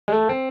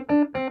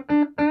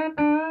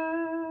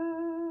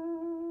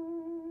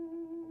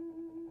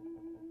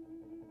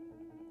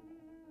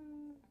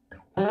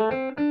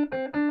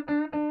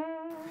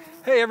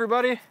Hey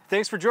everybody,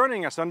 thanks for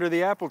joining us under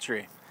the apple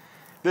tree.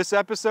 This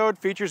episode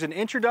features an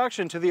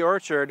introduction to the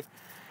orchard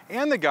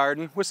and the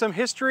garden with some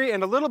history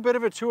and a little bit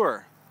of a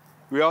tour.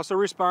 We also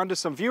respond to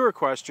some viewer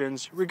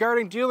questions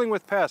regarding dealing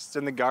with pests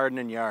in the garden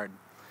and yard.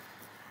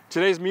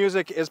 Today's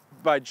music is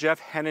by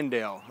Jeff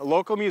Hinnendael, a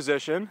local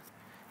musician.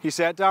 He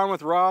sat down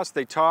with Ross,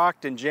 they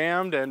talked and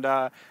jammed, and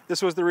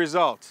this was the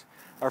result.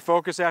 Our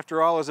focus,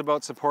 after all, is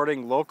about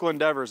supporting local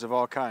endeavors of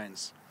all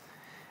kinds.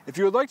 If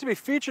you would like to be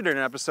featured in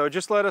an episode,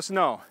 just let us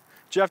know.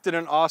 Jeff did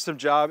an awesome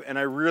job, and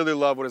I really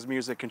love what his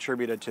music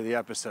contributed to the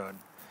episode.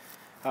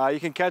 You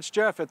can catch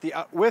Jeff with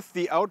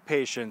the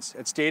Outpatients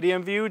at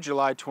Stadium View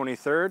July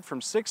 23rd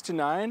from 6 to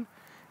 9,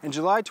 and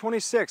July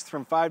 26th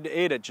from 5 to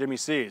 8 at Jimmy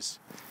C's.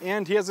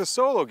 And he has a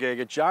solo gig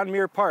at John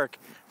Muir Park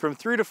from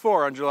 3 to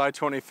 4 on July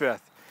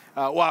 25th.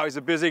 Wow, he's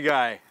a busy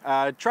guy.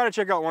 Try to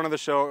check out one of the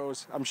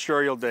shows. I'm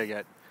sure you'll dig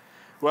it.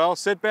 Well,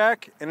 sit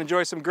back and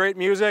enjoy some great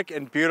music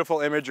and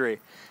beautiful imagery.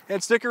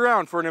 And stick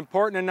around for an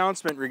important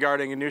announcement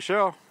regarding a new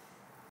show.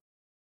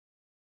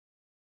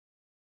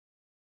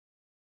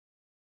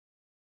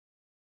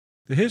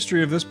 The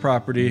history of this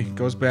property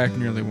goes back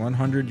nearly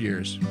 100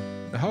 years.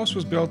 The house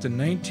was built in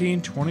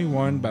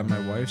 1921 by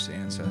my wife's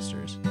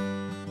ancestors.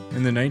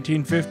 In the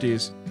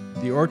 1950s,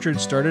 the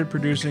orchard started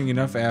producing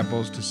enough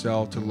apples to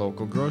sell to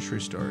local grocery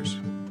stores.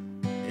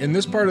 In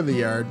this part of the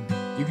yard,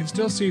 you can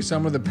still see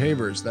some of the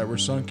pavers that were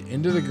sunk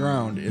into the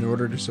ground in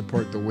order to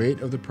support the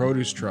weight of the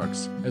produce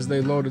trucks as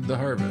they loaded the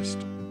harvest.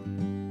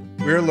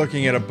 We're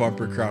looking at a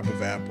bumper crop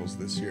of apples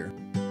this year.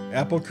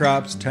 Apple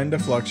crops tend to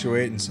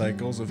fluctuate in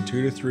cycles of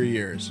 2 to 3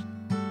 years.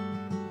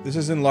 This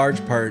is in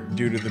large part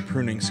due to the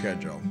pruning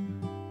schedule.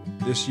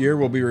 This year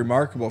will be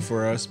remarkable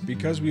for us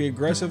because we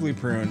aggressively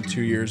pruned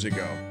 2 years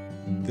ago.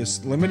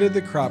 This limited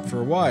the crop for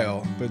a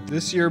while, but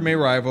this year may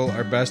rival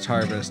our best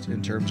harvest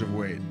in terms of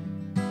weight.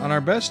 On our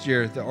best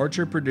year, the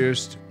orchard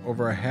produced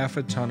over a half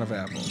a ton of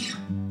apples.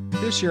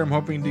 This year I'm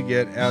hoping to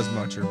get as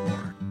much or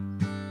more.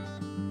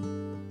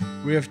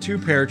 We have 2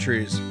 pear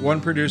trees,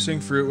 one producing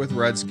fruit with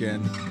red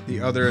skin,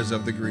 the other is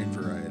of the green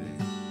variety.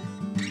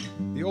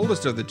 The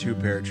oldest of the 2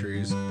 pear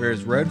trees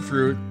bears red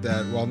fruit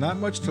that, while not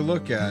much to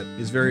look at,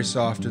 is very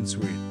soft and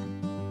sweet.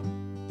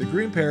 The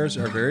green pears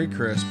are very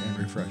crisp and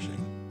refreshing.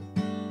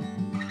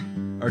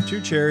 Our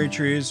 2 cherry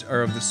trees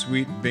are of the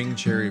sweet Bing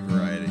cherry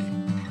variety.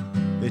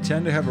 They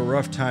tend to have a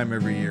rough time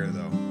every year,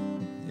 though.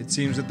 It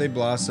seems that they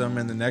blossom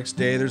and the next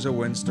day there's a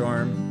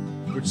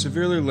windstorm, which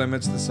severely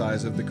limits the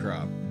size of the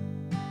crop.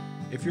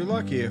 If you're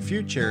lucky, a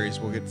few cherries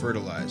will get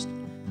fertilized,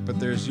 but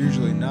there's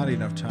usually not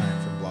enough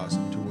time from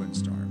blossom to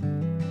windstorm.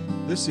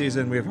 This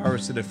season we have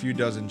harvested a few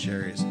dozen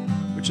cherries,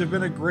 which have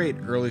been a great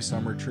early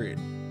summer treat.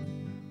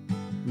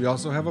 We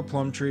also have a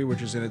plum tree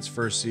which is in its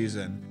first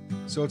season,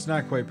 so it's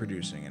not quite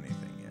producing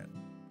anything yet.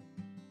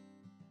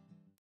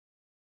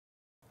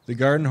 The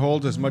garden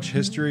holds as much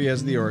history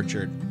as the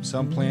orchard,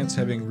 some plants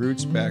having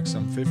roots back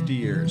some 50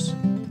 years.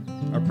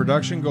 Our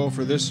production goal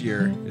for this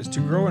year is to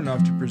grow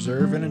enough to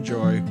preserve and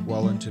enjoy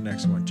well into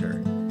next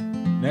winter.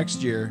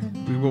 Next year,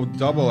 we will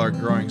double our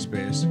growing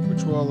space,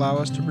 which will allow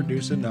us to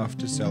produce enough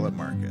to sell at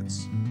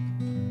markets.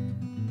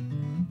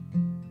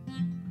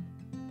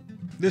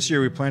 This year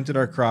we planted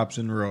our crops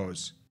in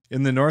rows.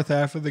 In the north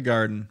half of the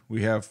garden,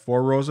 we have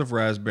 4 rows of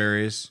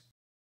raspberries,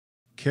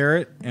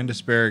 carrot and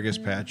asparagus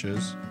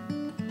patches,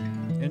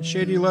 and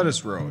shady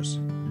lettuce rows.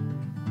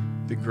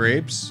 The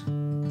grapes,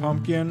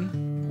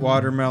 pumpkin,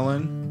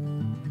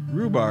 watermelon,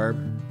 rhubarb,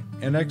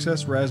 and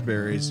excess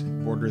raspberries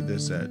border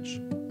this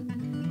edge.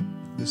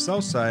 The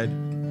south side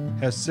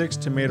has 6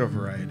 tomato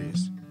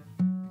varieties: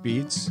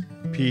 beets,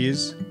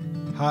 peas,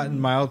 hot and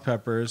mild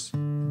peppers,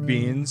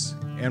 beans,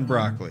 and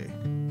broccoli,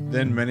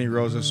 then many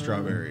rows of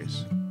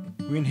strawberries.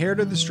 We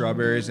inherited the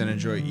strawberries and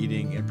enjoy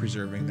eating and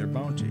preserving their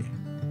bounty.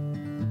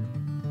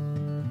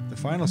 The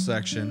final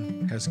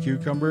section has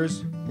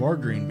cucumbers, more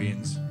green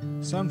beans,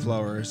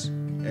 sunflowers,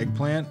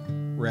 eggplant,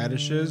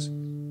 radishes,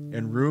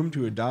 and room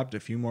to adopt a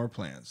few more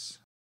plants.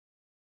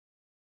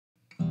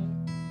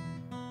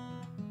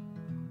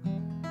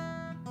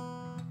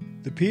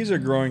 The peas are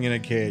growing in a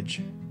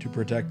cage to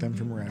protect them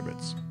from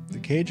rabbits. The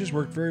cage has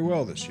worked very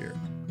well this year.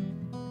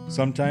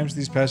 Sometimes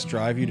these pests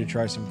drive you to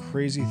try some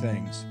crazy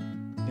things.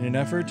 In an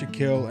effort to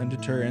kill and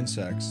deter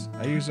insects,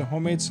 I use a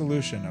homemade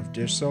solution of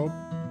dish soap,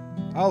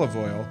 olive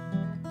oil,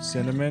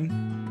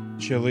 cinnamon,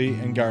 chili,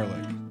 and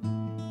garlic.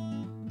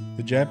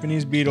 The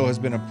Japanese beetle has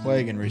been a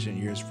plague in recent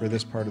years for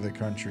this part of the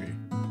country.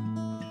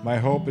 My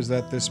hope is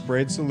that this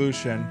sprayed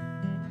solution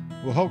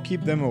will help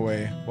keep them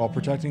away while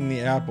protecting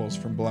the apples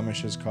from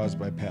blemishes caused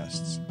by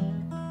pests.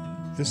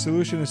 This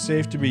solution is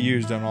safe to be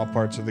used on all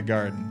parts of the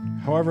garden.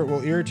 However, it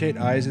will irritate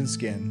eyes and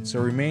skin,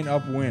 so remain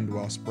upwind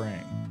while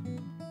spraying.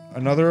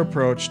 Another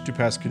approach to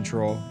pest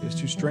control is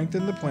to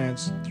strengthen the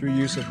plants through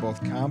use of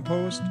both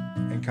compost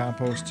and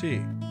compost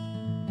tea.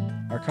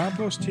 Our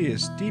compost tea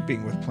is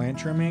steeping with plant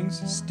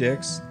trimmings,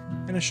 sticks,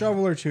 and a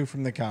shovel or 2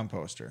 from the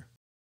composter.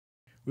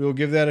 We will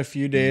give that a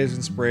few days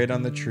and spray it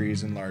on the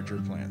trees and larger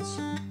plants.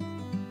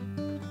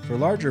 For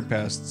larger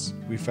pests,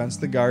 we fence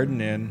the garden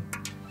in,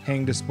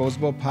 hang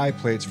disposable pie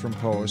plates from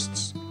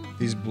posts.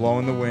 These blow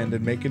in the wind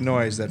and make a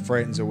noise that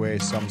frightens away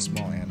some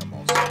small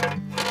animals.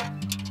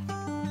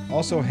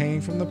 Also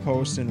hanging from the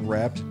posts in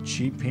wrapped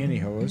cheap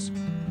pantyhose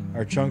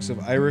are chunks of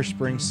Irish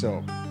Spring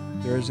soap.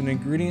 There is an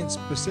ingredient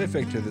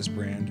specific to this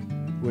brand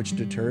which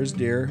deters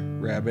deer,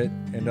 rabbit,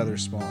 and other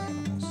small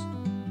animals.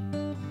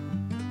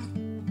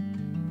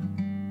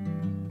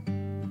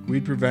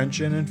 Weed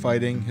prevention and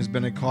fighting has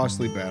been a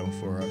costly battle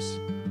for us.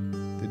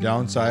 The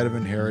downside of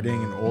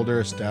inheriting an older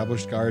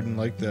established garden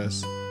like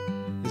this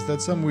is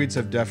that some weeds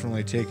have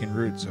definitely taken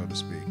root, so to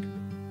speak.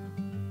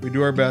 We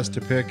do our best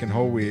to pick and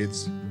hoe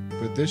weeds,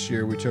 but this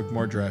year we took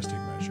more drastic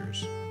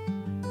measures.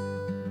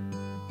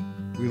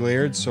 We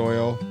layered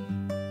soil,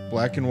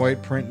 black and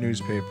white print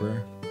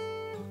newspaper,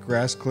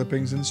 grass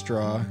clippings and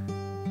straw,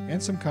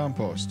 and some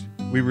compost.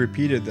 We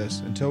repeated this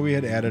until we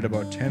had added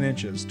about 10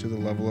 inches to the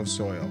level of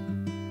soil.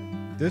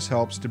 This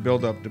helps to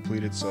build up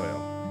depleted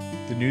soil.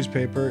 The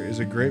newspaper is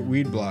a great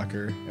weed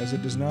blocker as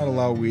it does not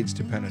allow weeds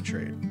to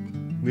penetrate.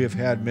 We have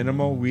had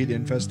minimal weed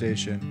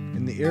infestation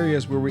in the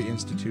areas where we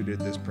instituted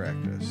this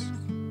practice.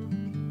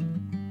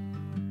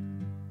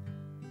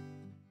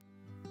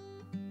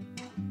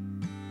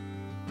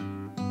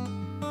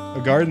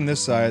 A garden this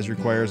size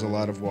requires a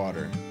lot of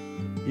water.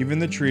 Even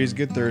the trees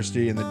get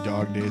thirsty in the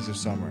dog days of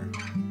summer.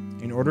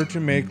 In order to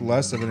make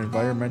less of an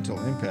environmental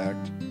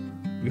impact,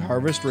 we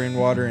harvest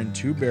rainwater in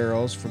 2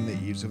 barrels from the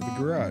eaves of the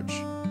garage.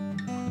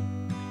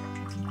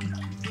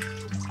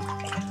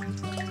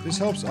 This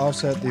helps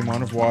offset the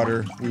amount of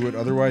water we would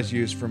otherwise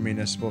use from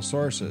municipal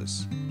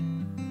sources.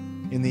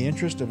 In the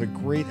interest of a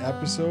great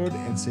episode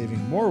and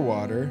saving more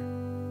water,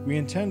 we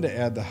intend to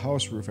add the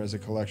house roof as a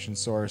collection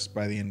source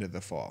by the end of the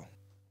fall.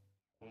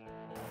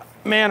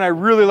 Man, I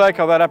really like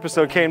how that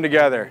episode came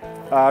together.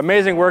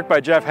 Amazing work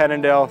by Jeff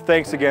Hinnendael.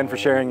 Thanks again for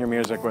sharing your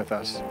music with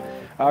us.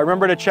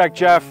 Remember to check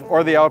Jeff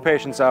or the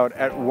Outpatients out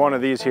at one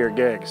of these here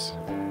gigs.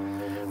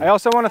 I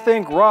also want to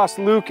thank Ross,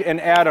 Luke, and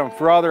Adam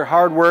for all their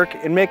hard work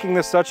in making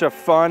this such a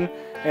fun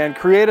and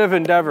creative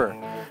endeavor.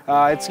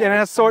 It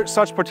has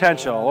such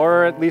potential,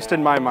 or at least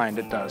in my mind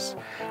it does.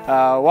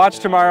 Watch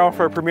tomorrow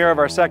for a premiere of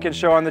our second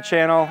show on the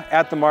channel,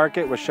 At the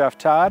Market with Chef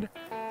Todd.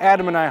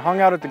 Adam and I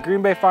hung out at the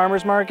Green Bay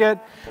Farmers Market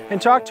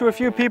and talked to a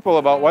few people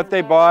about what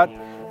they bought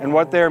and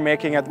what they're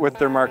making with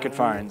their market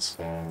finds.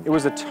 It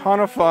was a ton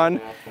of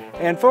fun,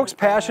 and folks'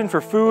 passion for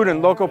food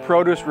and local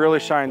produce really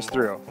shines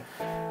through.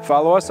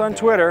 Follow us on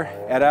Twitter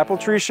at Apple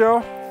Tree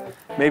Show.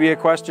 Maybe a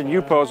question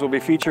you pose will be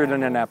featured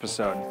in an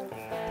episode.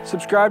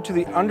 Subscribe to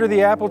the Under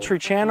the Apple Tree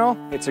channel.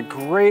 It's a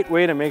great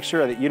way to make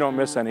sure that you don't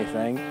miss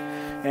anything.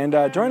 And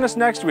join us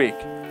next week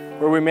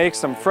where we make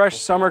some fresh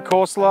summer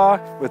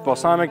coleslaw with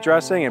balsamic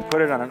dressing and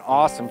put it on an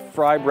awesome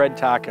fry bread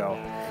taco.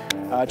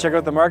 Check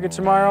out the market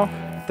tomorrow.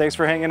 Thanks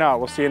for hanging out.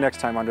 We'll see you next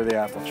time under the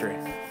apple tree.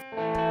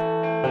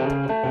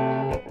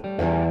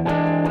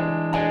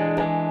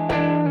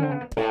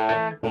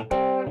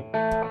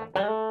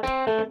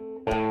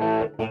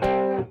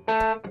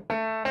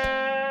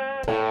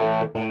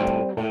 Thank you.